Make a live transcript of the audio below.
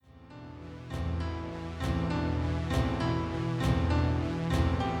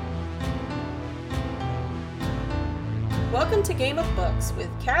Welcome to Game of Books with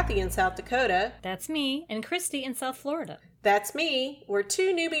Kathy in South Dakota. That's me, and Christy in South Florida. That's me. We're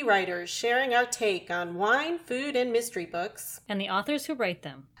two newbie writers sharing our take on wine, food, and mystery books. And the authors who write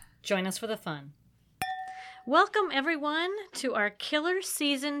them. Join us for the fun. Welcome, everyone, to our Killer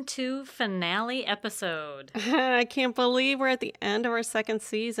Season 2 finale episode. I can't believe we're at the end of our second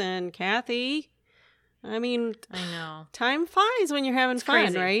season, Kathy. I mean, I know. Time flies when you're having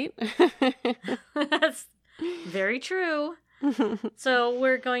fun, right? That's very true. So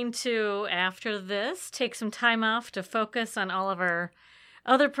we're going to, after this, take some time off to focus on all of our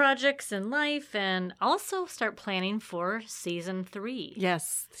other projects in life and also start planning for Season 3.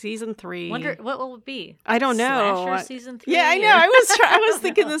 Yes, Season 3. Wonder what will it be? I don't know. Slasher Season 3? Yeah, I know. I was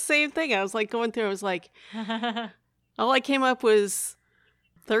thinking the same thing. I was like going through, I was like, all I came up was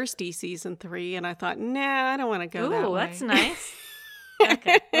Thirsty Season 3, and I thought, nah, I don't want to go that way. Ooh, that's nice.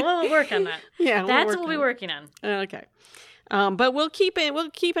 Okay, well, we'll work on that. Yeah, that's what we'll be working on. Okay. But we'll keep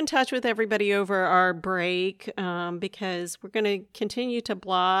in touch with everybody over our break because we're going to continue to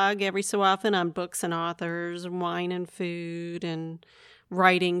blog every so often on books and authors, wine and food, and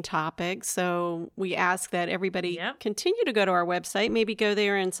writing topics. So we ask that everybody continue to go to our website, maybe go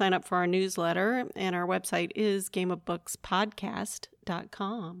there and sign up for our newsletter. And our website is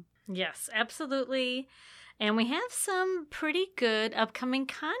gameofbookspodcast.com. Yes, absolutely. And we have some pretty good upcoming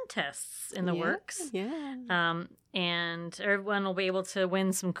contests in the works. Yeah. And everyone will be able to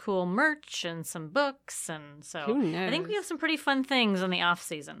win some cool merch and some books. And so Who knows? I think we have some pretty fun things in the off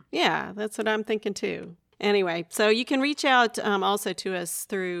season. Yeah, that's what I'm thinking too. Anyway, so you can reach out also to us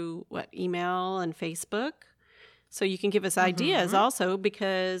through email and Facebook. So you can give us ideas also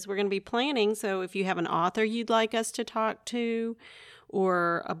because we're going to be planning. So if you have an author you'd like us to talk to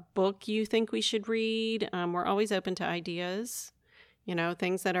or a book you think we should read, we're always open to ideas. You know,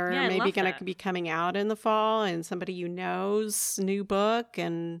 things that are maybe going to be coming out in the fall and somebody you know's new book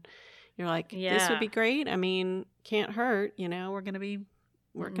and you're like, this would be great. I mean, can't hurt. You know, we're going to be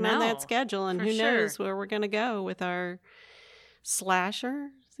working on that schedule and who knows where we're going to go with our Slasher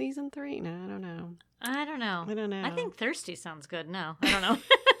Season 3. No, I don't know. I don't know. I think Thirsty sounds good. No, I don't know.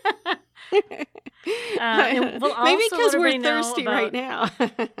 Maybe because we're thirsty right now.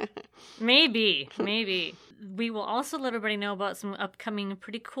 Maybe. We will also let everybody know about some upcoming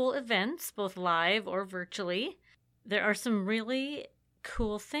pretty cool events, both live or virtually. There are some really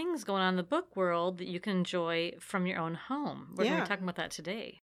cool things going on in the book world that you can enjoy from your own home. We're going to be talking about that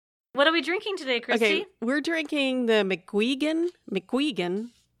today. What are we drinking today, Christy? Okay, we're drinking the McGuigan,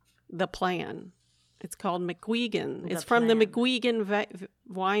 The Plan. It's called McGuigan. It's from the McGuigan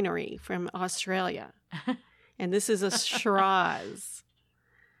Winery from Australia. And this is a Shiraz.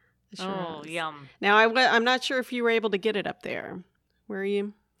 Oh, yum. Now, I'm not sure if you were able to get it up there. Were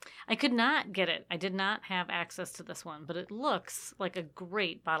you? I could not get it. I did not have access to this one, but it looks like a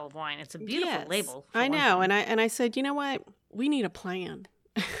great bottle of wine. It's a beautiful label. I know. And I said, you know what? We need a plan.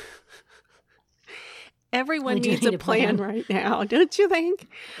 Everyone needs a plan right now, don't you think?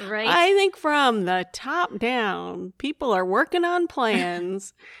 Right. I think from the top down, people are working on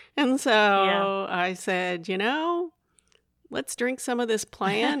plans. And so I said, you know, let's drink some of this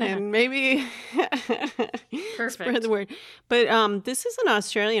plan and maybe spread the word. But this is an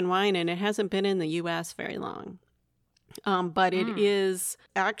Australian wine and it hasn't been in the U.S. very long. But it is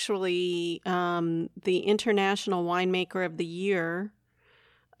actually the International Winemaker of the Year.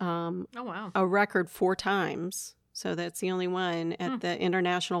 Oh, wow. A record 4 times. So that's the only one at the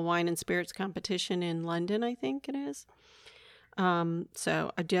International Wine and Spirits Competition in London, I think it is.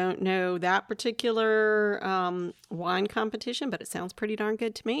 So I don't know that particular wine competition, but it sounds pretty darn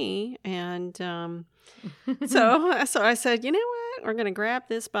good to me. And so I said, you know what? We're going to grab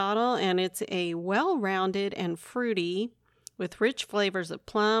this bottle, and it's a well-rounded and fruity with rich flavors of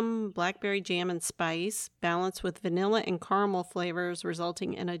plum, blackberry jam, and spice, balanced with vanilla and caramel flavors,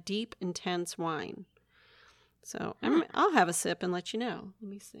 resulting in a deep, intense wine. So I'll have a sip and let you know.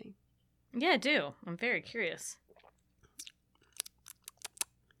 Let me see. Yeah, do. I'm very curious.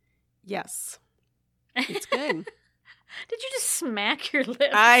 Yes. It's good. Did you just smack your lips?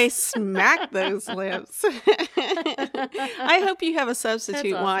 I smacked those lips. I hope you have a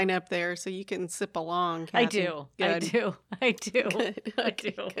substitute wine up there so you can sip along, Kathy. I do. Good. I do. Good. I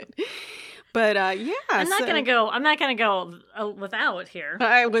do. Good. But I'm not gonna go without here.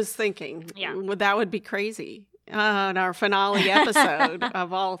 I was thinking, that would be crazy on our finale episode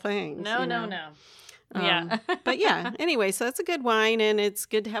of all things. No. But yeah, anyway, so that's a good wine, and it's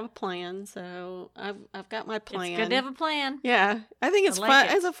good to have a plan. So I've got my plan. It's good to have a plan. Yeah, I think it's fun.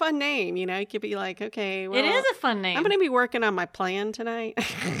 It's a fun name, you know. You could be like, okay, well, it is a fun name. I'm going to be working on my plan tonight.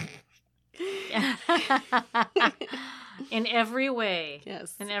 in every way.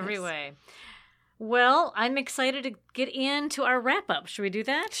 Yes. In every yes. way. Well, I'm excited to get into our wrap-up. Should we do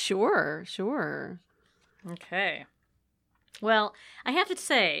that? Sure, sure. Okay. Well, I have to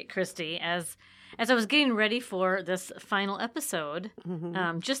say, Christy, as I was getting ready for this final episode,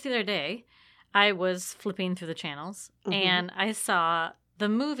 just the other day, I was flipping through the channels, and I saw the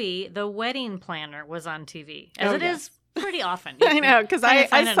movie The Wedding Planner was on TV, as it is pretty often. I know, because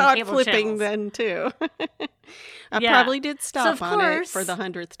I saw it flipping channels. then, too. I Yeah. probably did stop So, of on it course- for the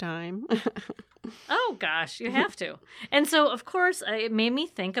 100th time. Oh, gosh, you have to. And so, of course, it made me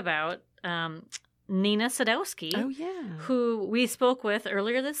think about Nina Sadowski, Oh, yeah. who we spoke with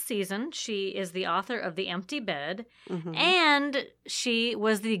earlier this season. She is the author of The Empty Bed, Mhm. and she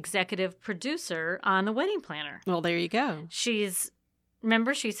was the executive producer on The Wedding Planner. Well, there you go. She's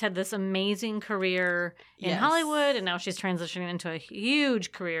had this amazing career in Yes. Hollywood, and now she's transitioning into a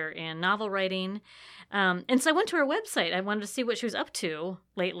huge career in novel writing. And so I went to her website. I wanted to see what she was up to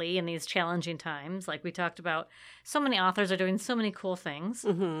lately in these challenging times. Like we talked about, so many authors are doing so many cool things.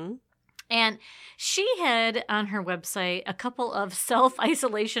 Mm-hmm. And she had on her website a couple of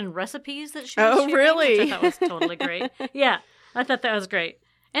self-isolation recipes that she was sharing, really? which I thought was totally great. Yeah, I thought that was great.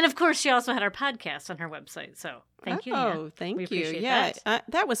 And of course, she also had our podcast on her website. So thank you, Nina. Oh, thank We you. appreciate Yeah, that.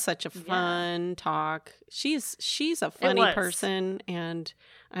 that was such a fun talk. She's a funny was. person, and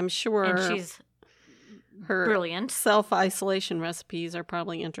I'm sure And she's her brilliant. self-isolation recipes are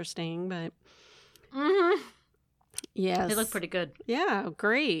probably interesting, but Mm-hmm. yes. They look pretty good. Yeah,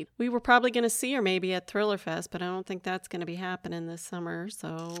 great. We were probably going to see her maybe at Thriller Fest, but I don't think that's going to be happening this summer,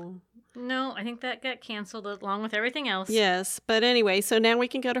 so No, I think that got canceled along with everything else. yes. But anyway, so now we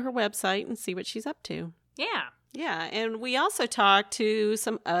can go to her website and see what she's up to. Yeah. Yeah, and we also talked to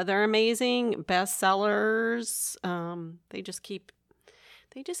some other amazing bestsellers.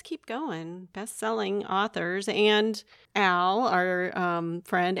 They just keep going, best-selling authors. And Al, our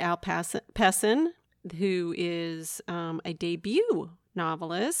friend Al Pessin, who is a debut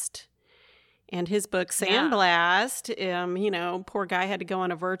novelist, and his book Sandblast. Poor guy had to go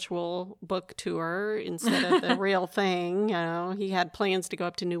on a virtual book tour instead of the real thing. He had plans to go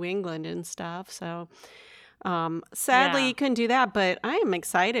up to New England and stuff, so. Sadly, he couldn't do that, but I am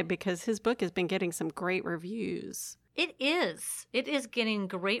excited because his book has been getting some great reviews. It is. It is getting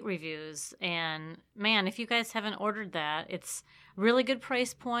great reviews. And man, if you guys haven't ordered that, it's really good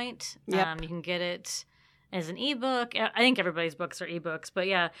price point. Yep. You can get it as an ebook. I think everybody's books are ebooks, but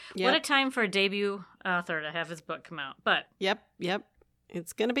yeah, what a time for a debut author to have his book come out. But Yep.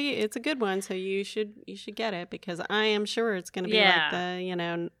 It's a good one, so you should get it because I am sure it's going to be like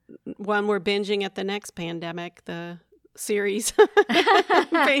the, one we're binging at the next pandemic, the series.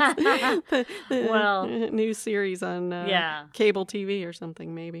 the Well, new series on cable TV or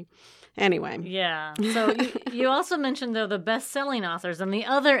something maybe. Anyway. Yeah. So you also mentioned, though, the best-selling authors on the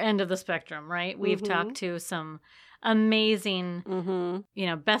other end of the spectrum, right? We've talked to some amazing,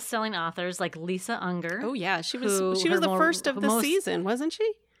 best-selling authors like Lisa Unger. Oh, yeah. She was the first of the season, wasn't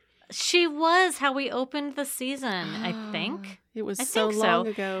she? She was how we opened the season, I think. It was so long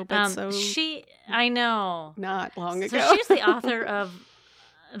ago, but I know. Not long ago. So she's the author of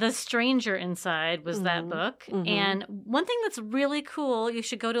The Stranger Inside was that book. And one thing that's really cool, you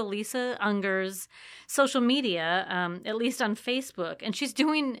should go to Lisa Unger's social media, at least on Facebook, and she's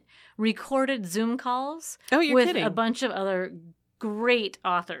doing recorded Zoom calls with kidding. a bunch of other great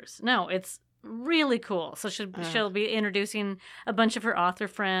authors. No, it's really cool. So she'll be introducing a bunch of her author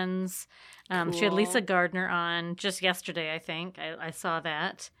friends. Cool. She had Lisa Gardner on just yesterday, I think. I saw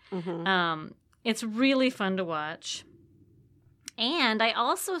that. It's really fun to watch. And I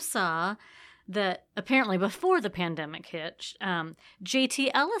also saw that apparently before the pandemic hit,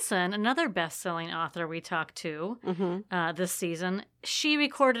 J.T. Ellison, another best-selling author we talked to this season, she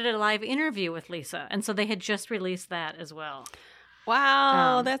recorded a live interview with Lisa. And so they had just released that as well.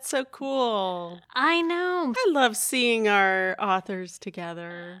 Wow, that's so cool. I know. I love seeing our authors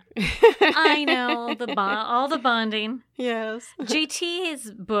together. I know. All the bonding. Yes.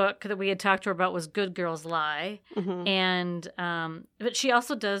 JT's book that we had talked to her about was Good Girls Lie. And but she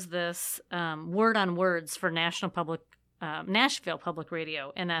also does this Word on Words for Nashville Public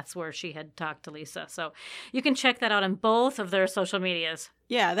Radio, and that's where she had talked to Lisa. So you can check that out on both of their social medias.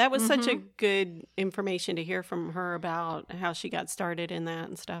 Yeah, that was such a good information to hear from her about how she got started in that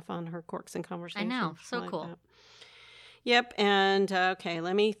and stuff on her Corks and Conversations. I know, so cool. That. Yep, and okay,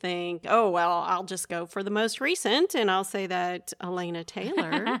 let me think. Oh, well, I'll just go for the most recent, and I'll say that Elena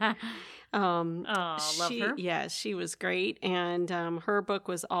Taylor. Love her. Yeah, she was great, and her book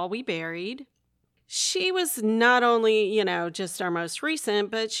was All We Buried. She was not only, just our most recent,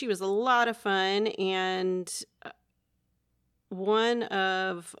 but she was a lot of fun, and one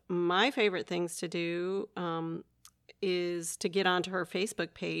of my favorite things to do is to get onto her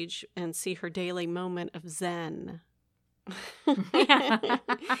Facebook page and see her daily moment of Zen.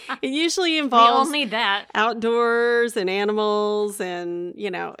 It usually We all involves need that. outdoors and animals, and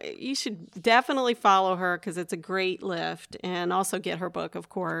you should definitely follow her because it's a great lift, and also get her book, of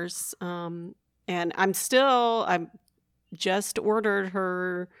course. And I've just ordered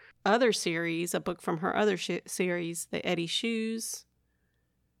her other series, a book from her other series, the Eddie Shoes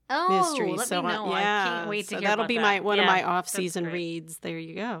Oh, mysteries. let So me know. I can't wait to hear that'll about be that. one of Yeah, my that's off-season great. reads. There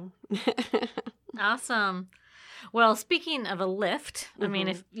you go. Awesome. Well, speaking of a lift, I mean,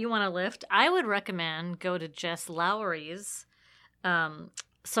 if you want to lift, I would recommend go to Jess Lowry's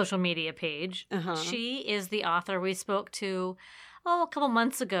social media page. Uh-huh. She is the author we spoke to a couple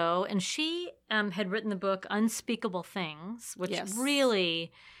months ago, and she had written the book Unspeakable Things, which Yes.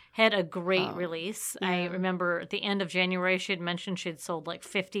 really had a great Oh, release. yeah. I remember at the end of January, she had mentioned she'd sold like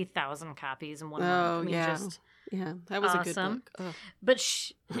 50,000 copies in 1 month. Oh, I mean, yeah. just Yeah, that was a good awesome. book. Ugh.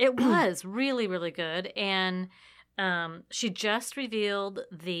 But it was really, really good. And she just revealed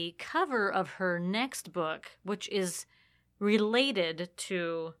the cover of her next book, which is related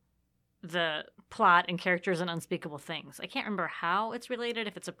to the plot and characters and Unspeakable Things. I can't remember how it's related,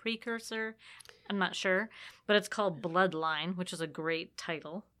 if it's a precursor. I'm not sure. But it's called Bloodline, which is a great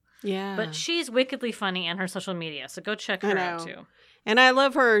title. Yeah. But she's wickedly funny on her social media, so go check I her out know. too. And I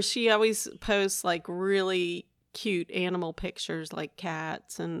love her. She always posts like really cute animal pictures, like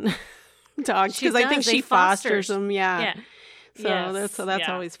cats and dogs, She because I think does. They she fosters fosters. them. Yeah. Yeah. So Yes. that's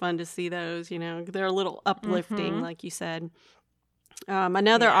Yeah. always fun to see those. They're a little uplifting, Mhm. like you said.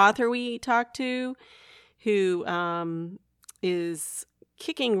 Another Yeah. author we talked to, who is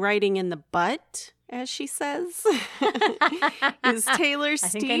kicking writing in the butt, as she says, is Taylor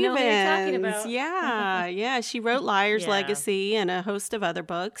Stevens. I think I know who you're talking about. Yeah. She wrote Liar's Yeah. Legacy and a host of other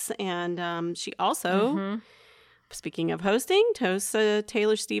books. And she also, Mhm. speaking of hosting, hosts a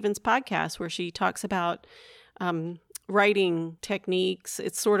Taylor Stevens podcast where she talks about writing techniques.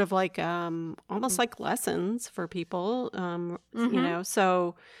 It's sort of like almost like lessons for people, Mhm.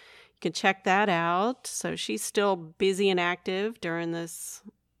 so you can check that out. So she's still busy and active during this,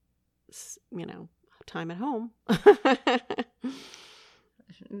 time at home.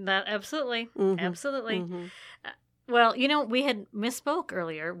 That absolutely. Mhm. Absolutely. Mhm. Well, we had misspoke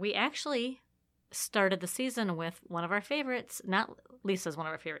earlier. We actually started the season with one of our favorites. Not Lisa's one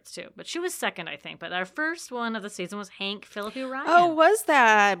of our favorites too, but she was second, I think. But our first one of the season was Hank Phillippi Ryan. Oh, was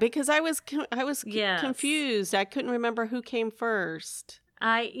that? Because I was Yes. confused. I couldn't remember who came first.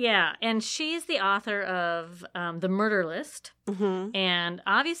 And she's the author of The Murder List, Mm-hmm. and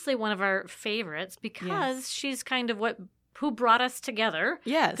obviously one of our favorites because Yes. she's kind of who brought us together.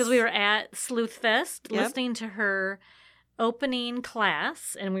 Yes. Because we were at Sleuth Fest Yep. listening to her opening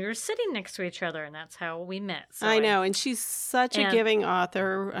class, and we were sitting next to each other, and that's how we met. So I know, and she's such a And- giving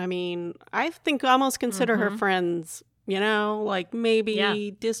author. I mean, I think I almost consider her Mhm. friends, like maybe Yeah.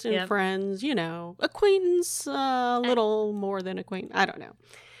 distant Yep. friends, acquaintance, a little more than acquaintance. I don't know.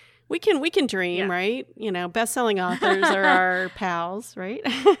 We can dream, Yeah. right? Best-selling authors are our pals, right?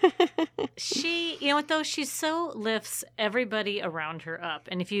 She, you know what though? She so lifts everybody around her up.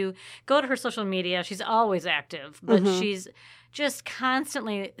 And if you go to her social media, she's always active, but Mhm. she's just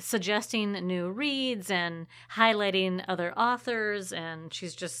constantly suggesting new reads and highlighting other authors. And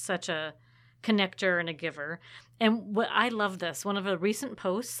she's just such a connector and a giver. And what I love this, one of the recent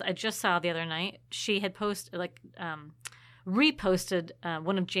posts I just saw the other night, she had reposted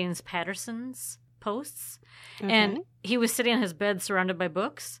one of James Patterson's posts. And Okay. he was sitting on his bed surrounded by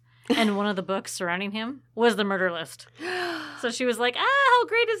books, and one of the books surrounding him was The Murder List. So she was like, how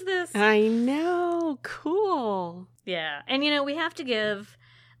great is this? I know. Cool. Yeah. And, we have to give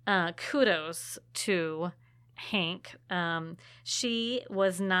kudos to Hank. She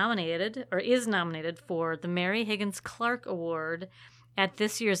was nominated, or is nominated, for the Mary Higgins Clark Award at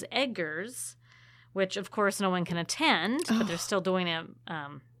this year's Edgars, which, of course, no one can attend, but they're still doing it,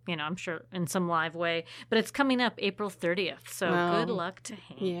 I'm sure in some live way. But it's coming up April 30th, so Wow. good luck to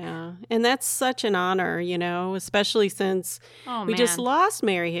Hank. Yeah. And that's such an honor, especially since Oh, we man. just lost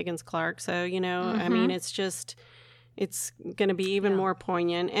Mary Higgins Clark. So, I mean, Mhm. it's going to be even Yeah. more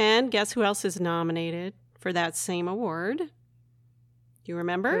poignant. And guess who else is nominated for that same award? Do you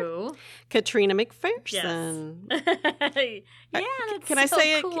remember? Who? Katrina Yes. McPherson. Yeah, that's Can I so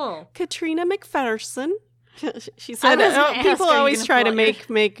say it? cool. Katrina McPherson. She said, was gonna ask, people are you always gonna try to pull out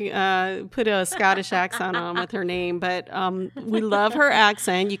make put a Scottish accent on with her name, but we love her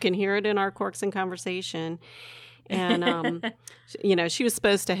accent. You can hear it in our Corks and Conversation. And, she was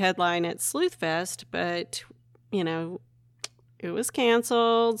supposed to headline at Sleuth Fest, but, it was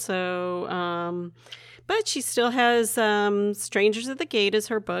canceled. So, but she still has Strangers at the Gate as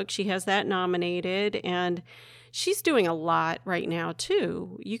her book. She has that nominated, and she's doing a lot right now,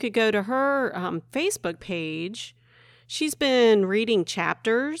 too. You could go to her Facebook page. She's been reading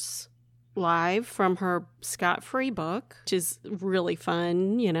chapters live from her Scott-Free book, which is really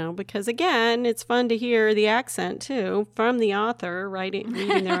fun, because, again, it's fun to hear the accent, too, from the author reading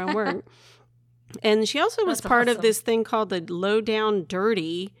their own work. And she also was part of this thing called the Low Down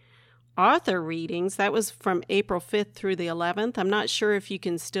Dirty author readings. That was from April 5th through the 11th. I'm not sure if you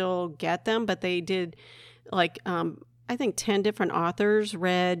can still get them, but they did, I think 10 different authors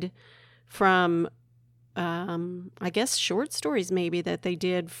read from I guess short stories maybe that they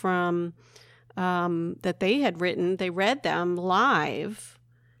did from that they had written. They read them live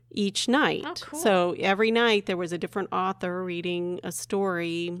each night. Oh, cool. So every night there was a different author reading a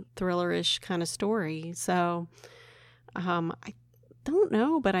story, thriller-ish kind of story. So I don't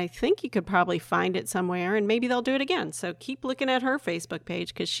know, but I think you could probably find it somewhere, and maybe they'll do it again. So keep looking at her Facebook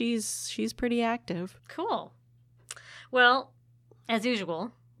page because she's pretty active. Cool. Well, as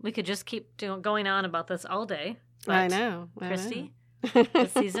usual, we could just keep going on about this all day. I know. Christy, the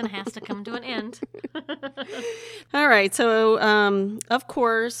season has to come to an end. All right. So, of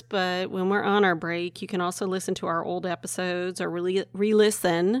course, but when we're on our break, you can also listen to our old episodes or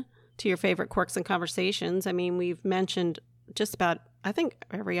re-listen to your favorite Quirks and Conversations. I mean, we've mentioned just about, I think,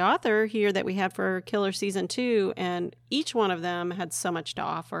 every author here that we had for Killer Season 2, and each one of them had so much to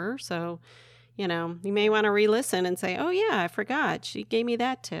offer. So, you may want to re-listen and say, oh, yeah, I forgot. She gave me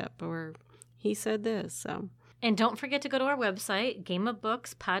that tip, or he said this. So, and don't forget to go to our website,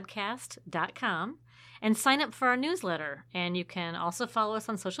 gameofbookspodcast.com, and sign up for our newsletter. And you can also follow us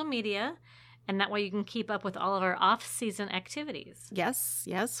on social media, and that way you can keep up with all of our off-season activities. Yes.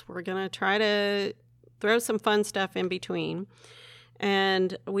 We're going to try to throw some fun stuff in between.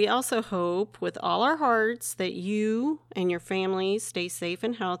 And we also hope with all our hearts that you and your family stay safe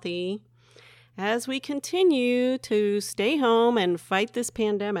and healthy as we continue to stay home and fight this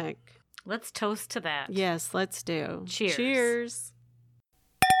pandemic. Let's toast to that. Yes, let's do. Cheers. Cheers.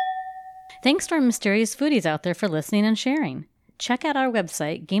 Thanks to our mysterious foodies out there for listening and sharing. Check out our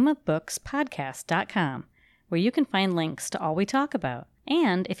website, gameofbookspodcast.com, where you can find links to all we talk about.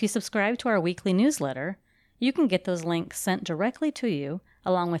 And if you subscribe to our weekly newsletter, you can get those links sent directly to you,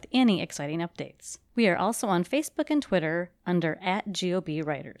 along with any exciting updates. We are also on Facebook and Twitter under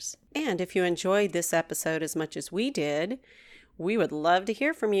 @GOBWriters. And if you enjoyed this episode as much as we did, we would love to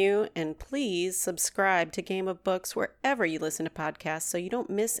hear from you, and please subscribe to Game of Books wherever you listen to podcasts so you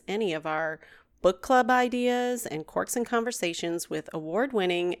don't miss any of our book club ideas and Quirks and Conversations with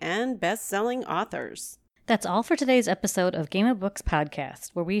award-winning and best-selling authors. That's all for today's episode of Game of Books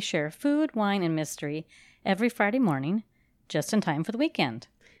Podcast, where we share food, wine, and mystery every Friday morning, just in time for the weekend.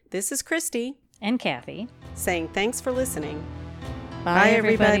 This is Christy and Kathy saying thanks for listening. Bye,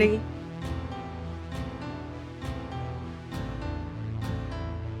 everybody.